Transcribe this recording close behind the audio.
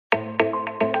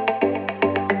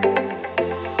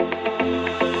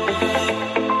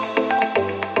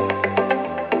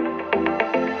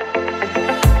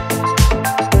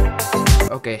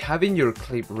Okay, having your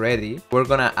clip ready, we're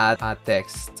gonna add a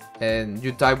text and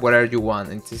you type whatever you want.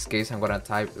 In this case, I'm gonna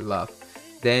type love.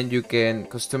 Then you can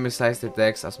customize the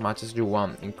text as much as you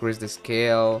want. Increase the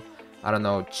scale, I don't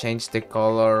know, change the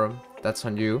color, that's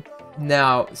on you.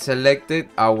 Now, selected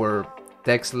our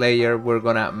text layer, we're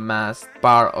gonna mask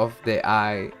part of the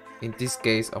eye, in this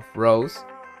case of Rose.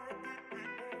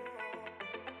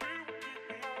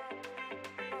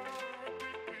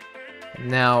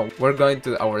 Now we're going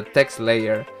to our text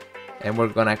layer and we're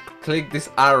gonna click this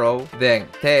arrow, then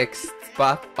text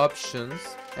path options,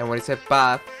 and when it says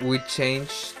path, we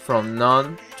change from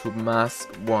none to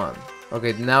mask 1.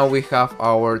 Okay, now we have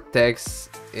our text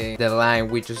in the line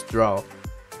we just draw.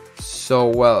 So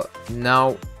well,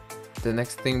 now the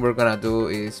next thing we're gonna do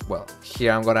is, well,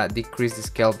 here I'm gonna decrease the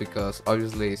scale because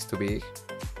obviously it's too big.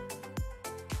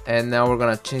 And now we're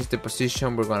gonna change the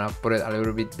position, we're gonna put it a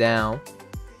little bit down.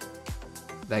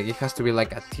 Like it has to be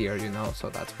like a tier, you know, so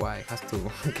that's why it has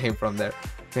to came from there.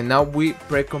 Okay, now we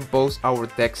pre-compose our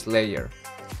text layer.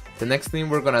 The next thing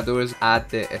we're gonna do is add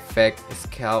the effect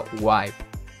scale wipe,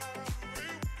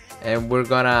 and we're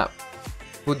gonna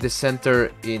put the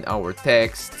center in our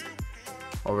text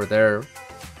over there.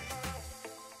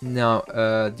 Now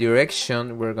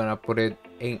direction, we're gonna put it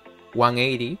in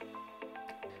 180.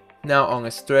 Now on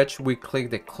a stretch, we click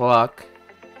the clock,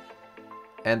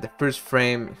 and the first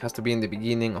frame has to be in the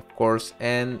beginning, of course,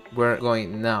 and we're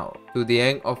going now to the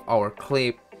end of our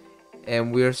clip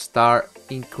and we'll start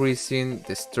increasing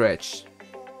the stretch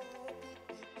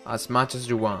as much as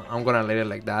you want. I'm gonna let it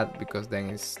like that because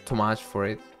then it's too much for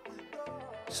it.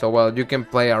 So well, you can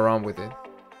play around with it.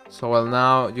 So well,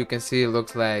 now you can see it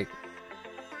looks like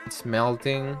it's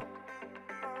melting.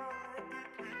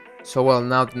 So well,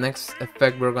 now the next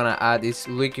effect we're gonna add is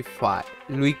LiQWYD,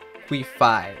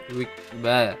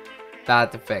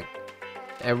 that effect,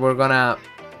 and we're gonna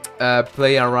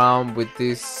play around with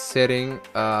this setting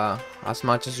as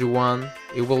much as you want.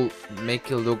 It will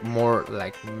make it look more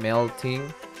like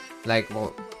melting, like,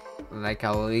 well, like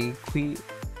a liquid,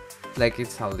 like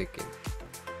it's a liquid,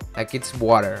 like it's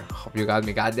water. Hope you got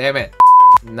me, god damn it.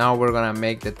 Now we're gonna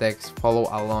make the text follow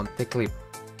along the clip.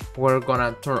 We're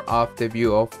gonna turn off the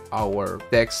view of our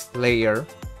text layer.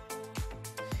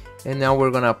 And now we're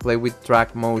gonna play with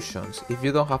track motions. If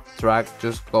you don't have track,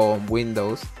 just go on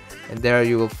Windows and there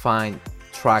you will find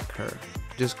tracker.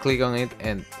 Just click on it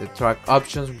and the track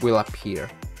options will appear.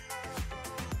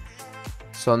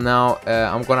 So now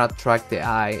I'm gonna track the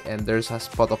eye and there's a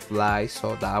spot of light,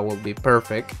 so that will be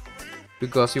perfect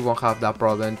because you won't have that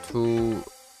problem to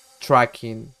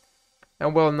tracking.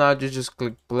 And well, now you just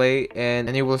click play and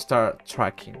it will start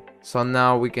tracking. So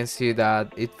now we can see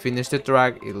that it finished the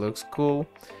track, it looks cool.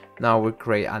 Now we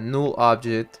create a null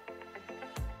object,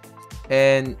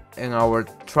 and in our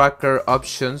tracker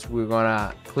options we're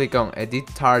gonna click on edit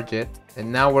target,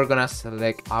 and now we're gonna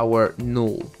select our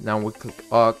null. Now we click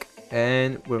OK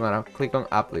and we're gonna click on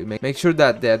apply. Make sure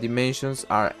that the dimensions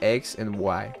are X and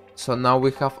Y. So now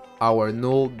we have our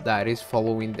null that is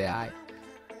following the eye.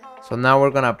 So now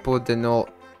we're gonna put the null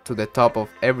to the top of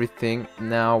everything.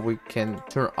 Now we can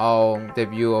turn on the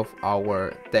view of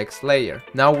our text layer.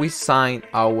 Now we sign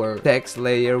our text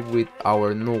layer with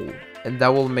our null, and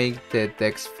that will make the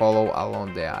text follow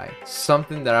along the eye.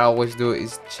 Something that I always do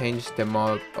is change the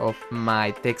mode of my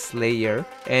text layer,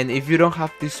 and if you don't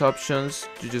have these options,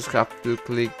 you just have to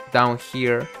click down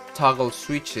here, toggle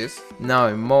switches. Now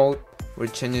in mode, we're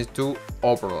changing to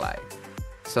overlay.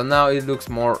 So now it looks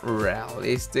more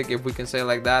realistic, if we can say it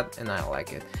like that, and I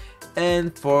like it.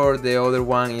 And for the other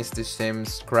one, it's the same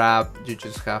scrap. You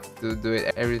just have to do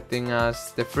it everything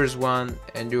as the first one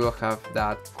and you will have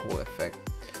that cool effect.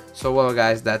 So well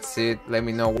guys, that's it. Let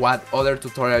me know what other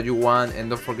tutorial you want, and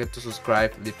don't forget to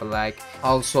subscribe, leave a like.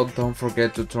 Also don't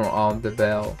forget to turn on the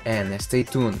bell and stay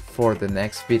tuned for the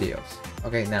next videos.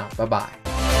 Okay, now bye bye.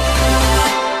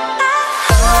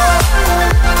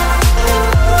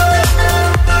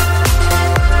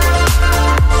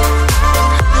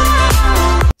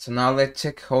 So now let's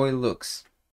check how it looks.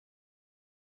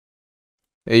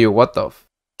 Hey you, what the f?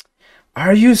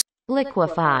 Are you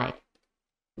LiQWYD.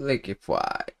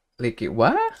 LiQWYD. Liquid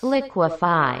what?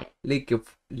 LiQWYD.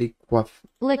 LiQWYD. LiQWYD.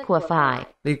 LiQWYD.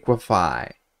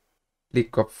 LiQWYD.